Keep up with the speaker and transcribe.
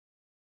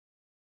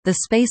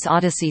The Space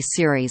Odyssey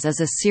series is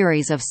a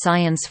series of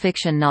science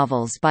fiction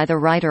novels by the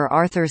writer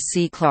Arthur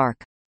C.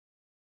 Clarke.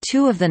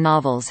 Two of the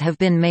novels have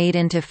been made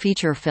into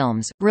feature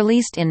films,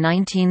 released in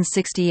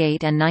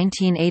 1968 and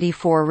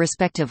 1984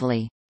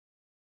 respectively.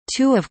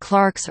 Two of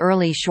Clarke's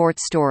early short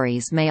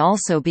stories may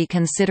also be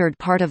considered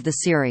part of the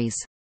series.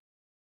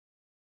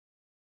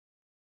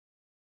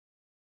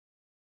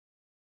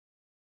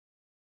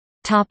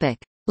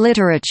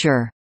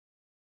 Literature.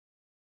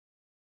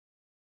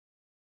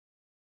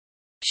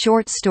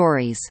 Short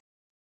stories.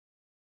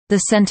 The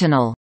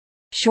Sentinel,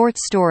 short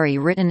story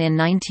written in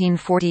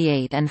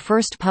 1948 and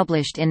first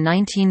published in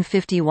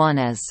 1951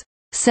 as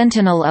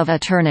Sentinel of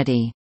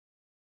Eternity.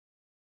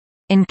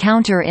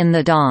 Encounter in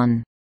the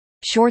Dawn,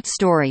 short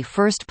story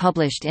first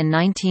published in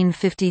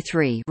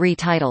 1953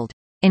 retitled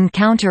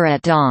Encounter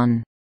at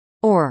Dawn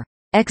or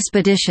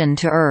Expedition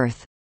to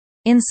Earth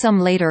in some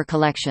later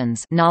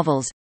collections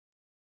novels.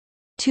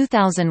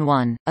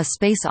 2001, A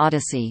Space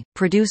Odyssey,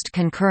 produced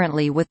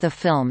concurrently with the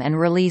film and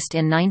released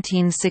in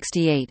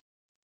 1968.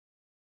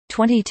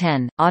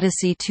 2010,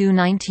 Odyssey 2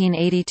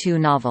 1982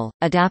 novel,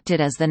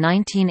 adapted as the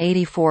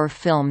 1984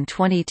 film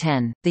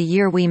 2010, The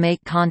Year We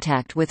Make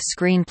Contact with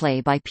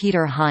screenplay by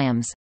Peter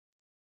Hyams.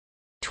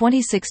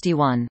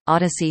 2061,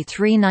 Odyssey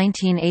 3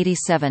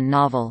 1987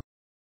 novel.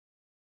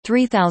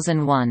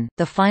 3001,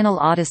 The Final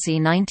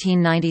Odyssey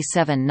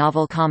 1997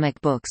 novel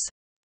comic books.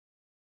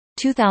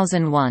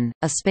 2001,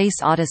 A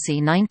Space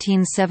Odyssey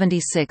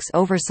 1976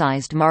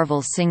 oversized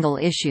Marvel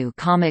single-issue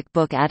comic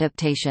book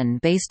adaptation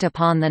based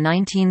upon the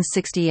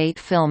 1968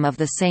 film of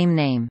the same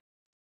name.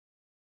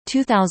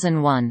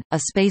 2001, A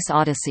Space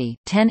Odyssey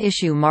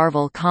 10-issue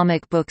Marvel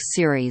comic book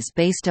series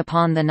based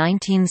upon the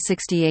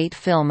 1968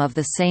 film of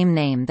the same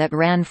name that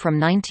ran from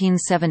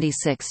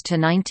 1976 to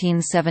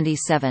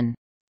 1977.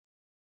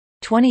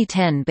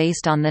 2010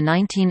 based on the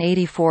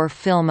 1984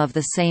 film of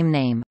the same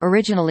name,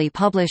 originally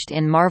published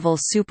in Marvel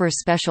Super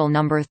Special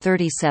No.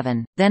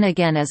 37, then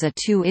again as a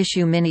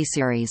 2-issue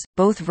miniseries,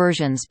 both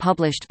versions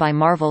published by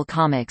Marvel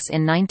Comics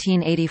in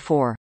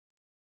 1984.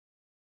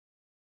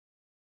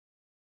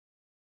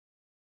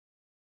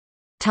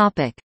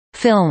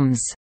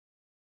 Films.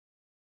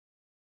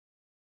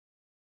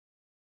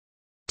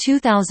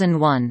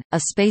 2001, A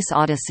Space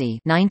Odyssey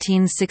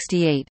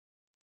 1968.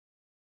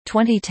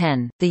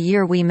 2010, The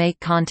Year We Make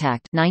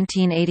Contact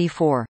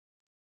 1984.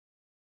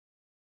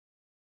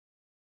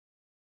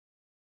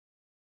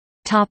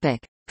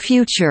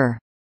 Future.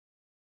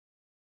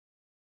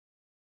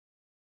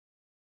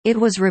 It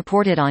was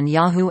reported on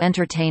Yahoo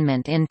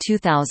Entertainment in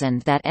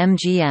 2000 that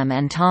MGM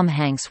and Tom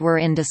Hanks were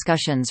in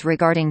discussions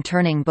regarding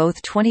turning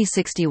both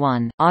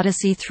 2061,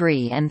 Odyssey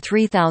 3 and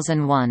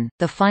 3001,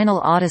 The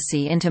Final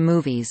Odyssey into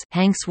movies.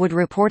 Hanks would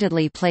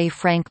reportedly play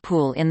Frank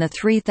Poole in the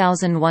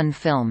 3001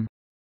 film.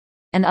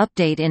 An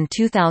update in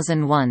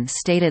 2001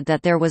 stated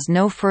that there was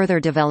no further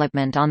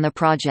development on the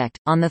project.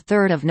 On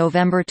 3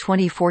 November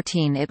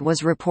 2014, it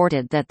was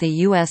reported that the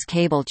U.S.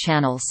 cable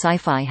channel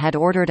Sci-Fi had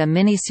ordered a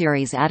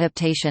miniseries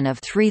adaptation of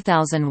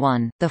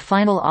 3001, The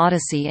Final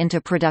Odyssey into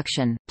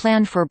production,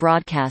 planned for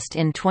broadcast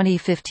in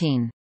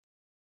 2015.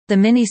 The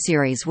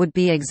miniseries would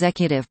be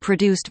executive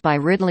produced by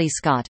Ridley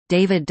Scott,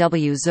 David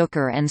W.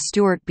 Zucker and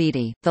Stuart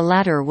Beattie, the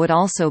latter would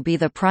also be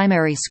the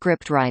primary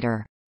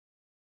scriptwriter.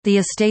 The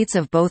estates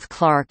of both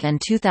Clarke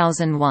and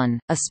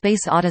 2001, A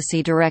Space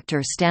Odyssey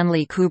director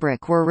Stanley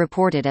Kubrick were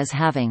reported as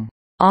having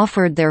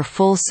offered their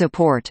full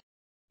support,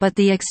 but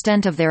the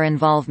extent of their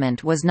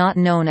involvement was not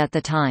known at the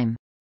time.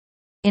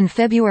 In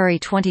February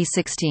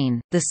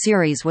 2016, the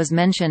series was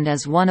mentioned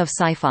as one of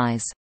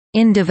Sci-Fi's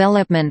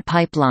in-development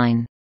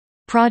pipeline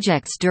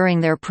projects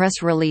during their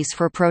press release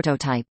for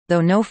Prototype,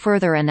 though no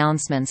further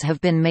announcements have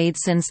been made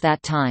since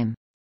that time.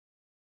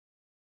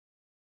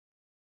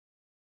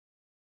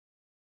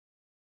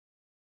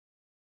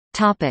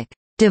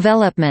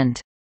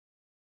 Development.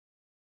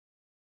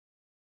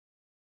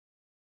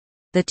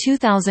 The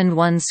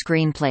 2001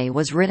 screenplay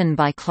was written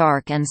by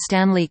Clarke and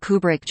Stanley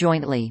Kubrick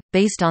jointly,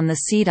 based on the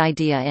seed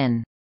idea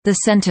in The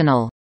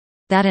Sentinel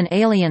that an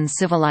alien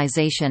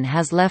civilization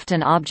has left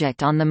an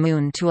object on the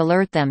Moon to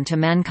alert them to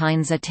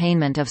mankind's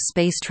attainment of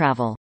space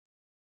travel.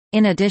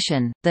 In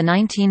addition, the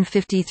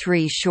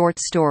 1953 short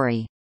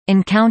story,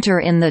 Encounter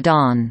in the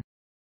Dawn,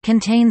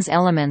 contains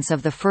elements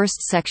of the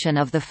first section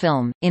of the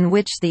film, in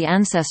which the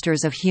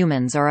ancestors of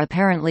humans are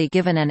apparently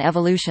given an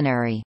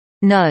evolutionary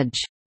nudge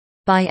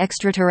by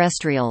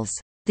extraterrestrials.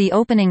 The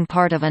opening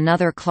part of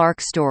another Clarke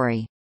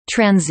story,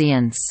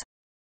 Transience,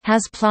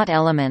 has plot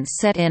elements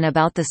set in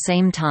about the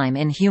same time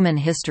in human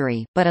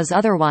history, but is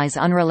otherwise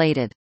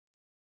unrelated.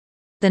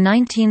 The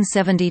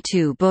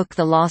 1972 book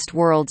The Lost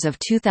Worlds of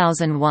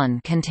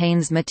 2001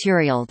 contains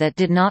material that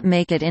did not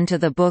make it into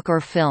the book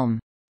or film.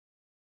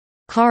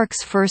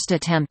 Clarke's first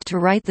attempt to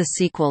write the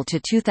sequel to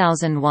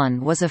 2001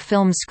 was a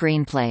film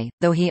screenplay,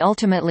 though he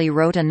ultimately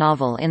wrote a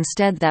novel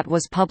instead that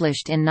was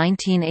published in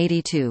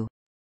 1982.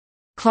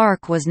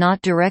 Clarke was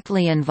not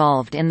directly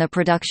involved in the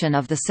production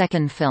of the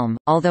second film,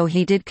 although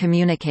he did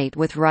communicate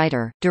with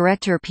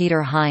writer-director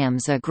Peter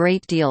Hyams a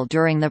great deal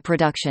during the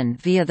production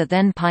via the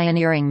then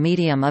pioneering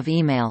medium of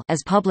email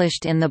as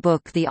published in the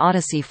book The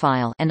Odyssey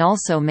File, and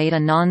also made a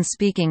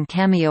non-speaking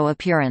cameo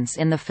appearance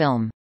in the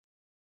film.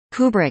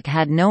 Kubrick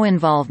had no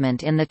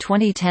involvement in the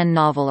 2010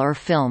 novel or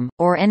film,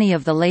 or any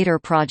of the later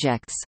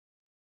projects.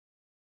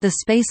 The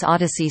Space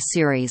Odyssey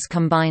series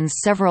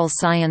combines several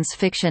science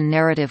fiction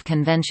narrative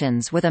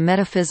conventions with a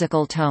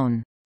metaphysical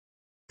tone.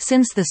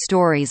 Since the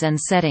stories and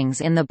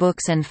settings in the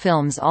books and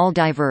films all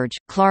diverge,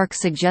 Clarke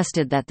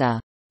suggested that the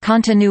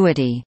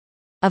continuity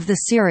of the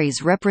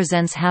series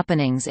represents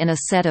happenings in a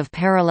set of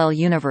parallel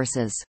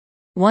universes.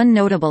 One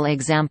notable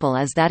example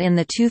is that in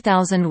the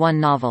 2001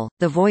 novel,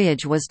 the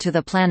voyage was to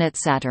the planet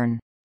Saturn.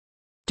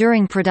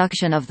 During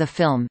production of the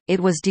film, it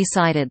was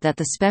decided that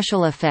the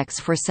special effects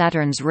for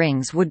Saturn's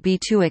rings would be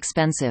too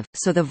expensive,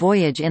 so the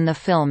voyage in the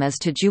film is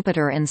to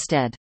Jupiter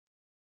instead.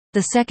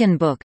 The second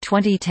book,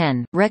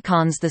 2010,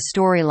 retcons the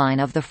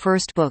storyline of the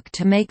first book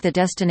to make the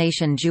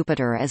destination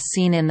Jupiter as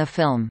seen in the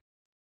film.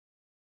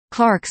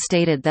 Clarke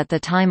stated that the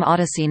Time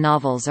Odyssey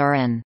novels are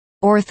an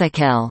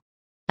orthokel,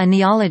 a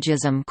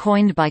neologism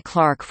coined by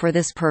Clarke for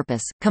this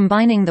purpose,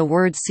 combining the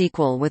word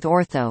sequel with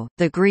ortho,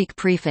 the Greek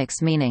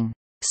prefix meaning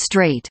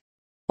straight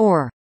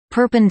or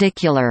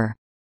perpendicular,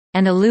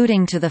 and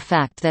alluding to the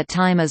fact that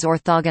time is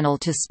orthogonal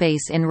to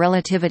space in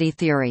relativity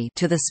theory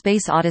to the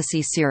Space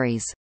Odyssey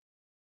series.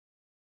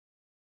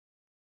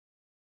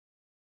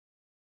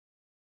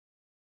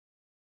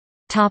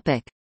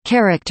 Topic: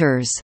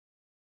 Characters.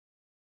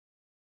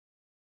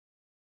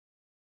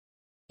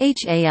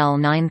 HAL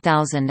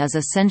 9000 is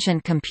a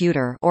sentient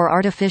computer or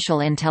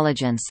artificial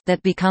intelligence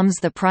that becomes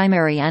the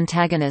primary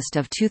antagonist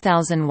of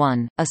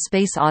 2001: A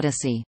Space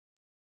Odyssey.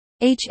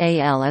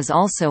 HAL is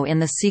also in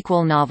the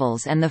sequel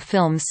novels and the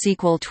film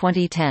sequel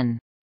 2010.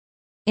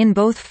 In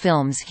both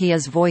films he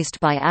is voiced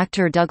by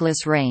actor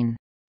Douglas Rain.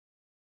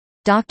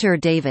 Dr.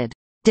 David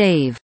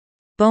Dave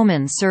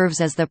Bowman serves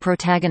as the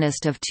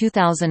protagonist of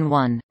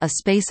 2001: A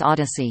Space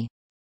Odyssey.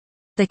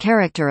 The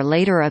character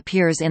later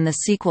appears in the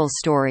sequel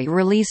story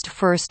released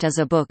first as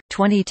a book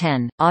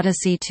 2010,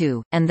 Odyssey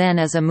 2, and then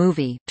as a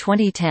movie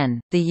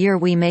 2010, The Year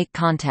We Make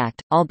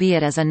Contact,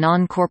 albeit as a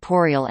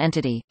non-corporeal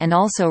entity, and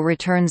also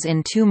returns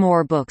in two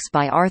more books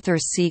by Arthur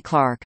C.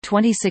 Clarke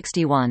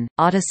 2061,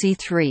 Odyssey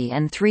 3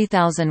 and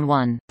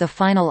 3001, The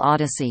Final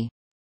Odyssey.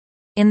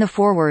 In the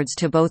forewords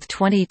to both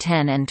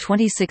 2010 and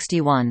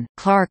 2061,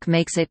 Clarke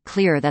makes it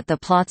clear that the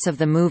plots of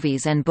the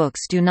movies and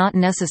books do not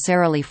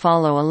necessarily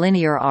follow a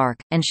linear arc,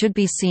 and should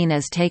be seen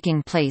as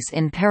taking place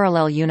in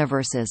parallel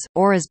universes,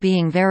 or as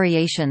being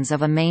variations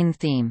of a main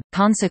theme.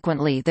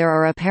 Consequently, there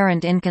are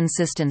apparent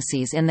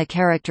inconsistencies in the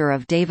character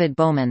of David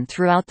Bowman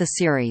throughout the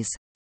series.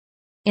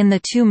 In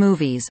the two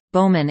movies,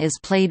 Bowman is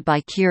played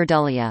by Keir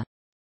Dullea.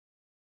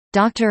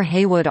 Dr.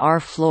 Heywood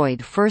R.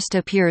 Floyd first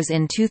appears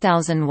in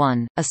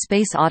 2001, A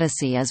Space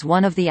Odyssey as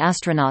one of the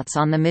astronauts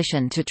on the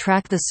mission to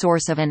track the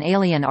source of an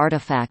alien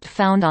artifact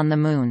found on the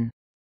Moon.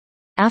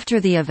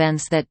 After the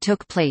events that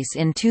took place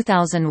in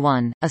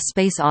 2001, A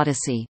Space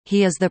Odyssey,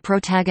 he is the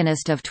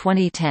protagonist of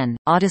 2010,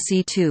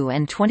 Odyssey 2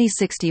 and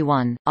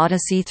 2061,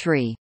 Odyssey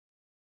 3.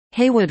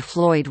 Heywood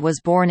Floyd was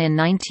born in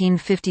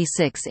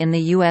 1956 in the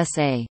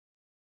USA.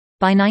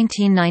 By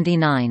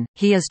 1999,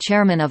 he is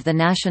chairman of the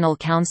National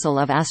Council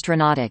of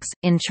Astronautics,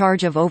 in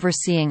charge of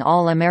overseeing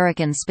all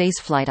American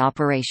spaceflight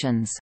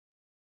operations.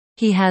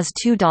 He has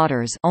two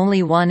daughters,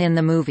 only one in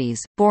the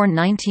movies, born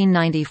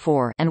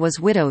 1994, and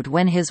was widowed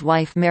when his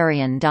wife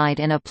Marion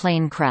died in a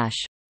plane crash.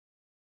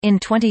 In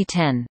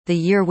 2010, The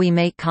Year We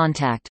Make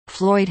Contact,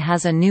 Floyd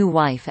has a new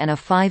wife and a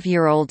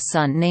 5-year-old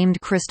son named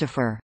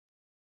Christopher.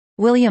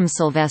 William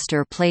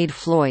Sylvester played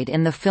Floyd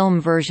in the film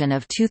version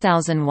of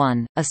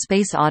 2001, A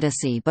Space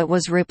Odyssey, but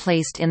was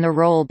replaced in the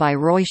role by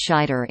Roy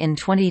Scheider in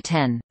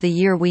 2010, The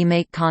Year We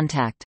Make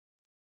Contact.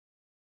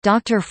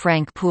 Dr.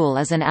 Frank Poole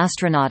is an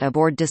astronaut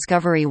aboard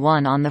Discovery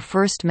 1 on the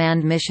first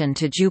manned mission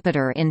to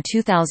Jupiter in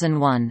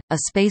 2001, A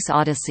Space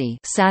Odyssey,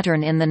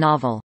 Saturn in the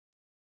novel.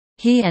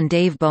 He and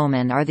Dave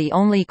Bowman are the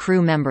only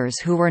crew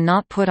members who were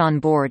not put on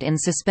board in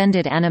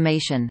suspended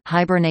animation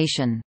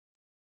hibernation.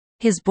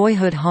 His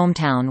boyhood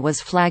hometown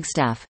was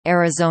Flagstaff,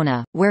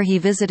 Arizona, where he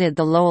visited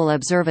the Lowell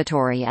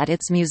Observatory at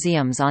its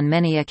museums on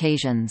many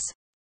occasions.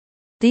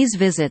 These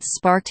visits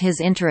sparked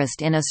his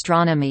interest in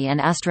astronomy and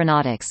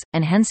astronautics,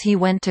 and hence he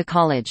went to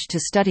college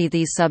to study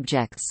these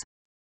subjects.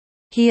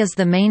 He is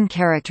the main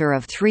character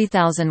of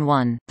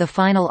 3001, The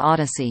Final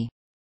Odyssey.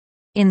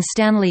 In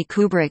Stanley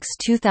Kubrick's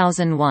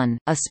 2001,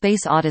 A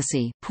Space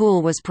Odyssey,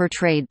 Poole was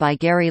portrayed by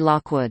Gary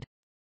Lockwood.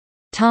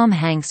 Tom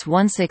Hanks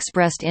once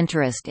expressed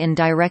interest in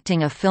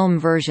directing a film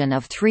version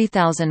of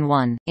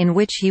 3001, in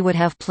which he would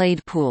have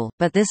played Poole,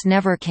 but this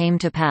never came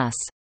to pass.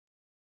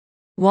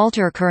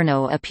 Walter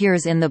Curnow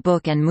appears in the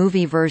book and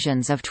movie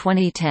versions of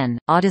 2010,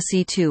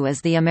 Odyssey 2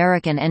 as the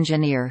American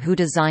engineer who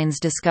designs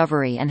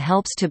Discovery and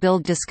helps to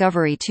build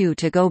Discovery 2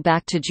 to go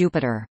back to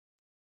Jupiter.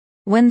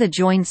 When the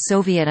joint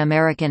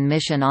Soviet-American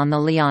mission on the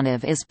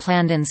Leonov is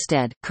planned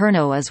instead,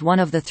 Curnow is one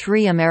of the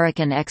 3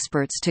 American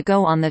experts to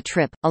go on the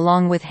trip,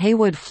 along with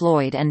Heywood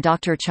Floyd and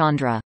Dr.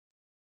 Chandra.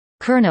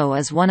 Curnow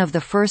is one of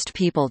the first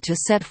people to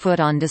set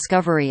foot on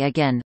Discovery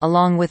again,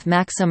 along with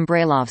Maxim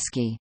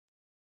Brailovsky.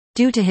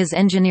 Due to his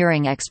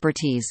engineering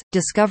expertise,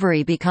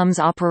 Discovery becomes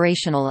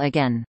operational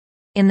again.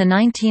 In the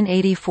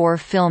 1984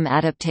 film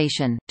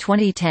adaptation,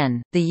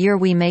 2010, The Year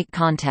We Make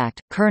Contact,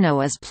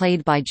 Curnow is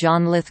played by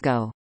John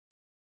Lithgow.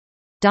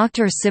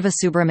 Dr.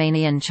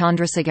 Sivasubramanian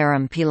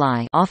Chandrasegaram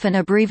Pillai, often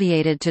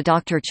abbreviated to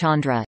Dr.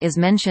 Chandra, is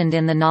mentioned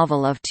in the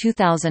novel of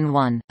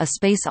 2001, A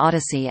Space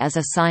Odyssey as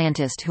a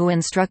scientist who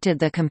instructed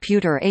the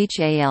computer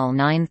HAL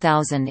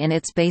 9000 in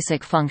its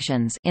basic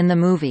functions. In the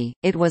movie,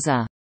 it was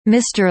a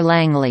Mr.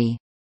 Langley.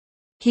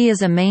 He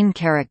is a main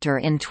character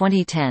in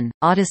 2010,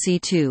 Odyssey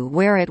 2,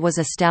 where it was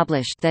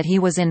established that he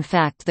was in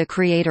fact the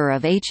creator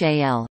of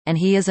HAL, and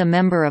he is a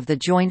member of the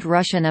joint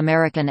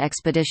Russian-American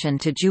expedition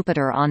to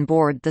Jupiter on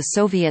board the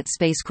Soviet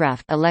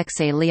spacecraft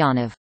Alexei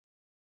Leonov.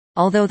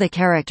 Although the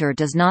character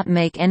does not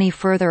make any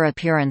further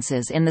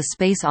appearances in the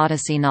Space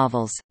Odyssey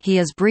novels, he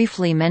is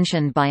briefly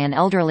mentioned by an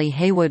elderly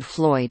Heywood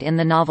Floyd in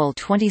the novel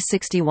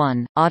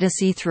 2061,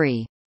 Odyssey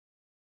 3.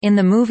 In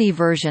the movie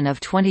version of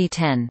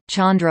 2010,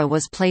 Chandra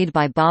was played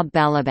by Bob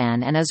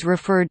Balaban and is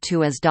referred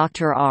to as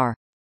Dr. R.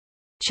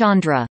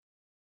 Chandra.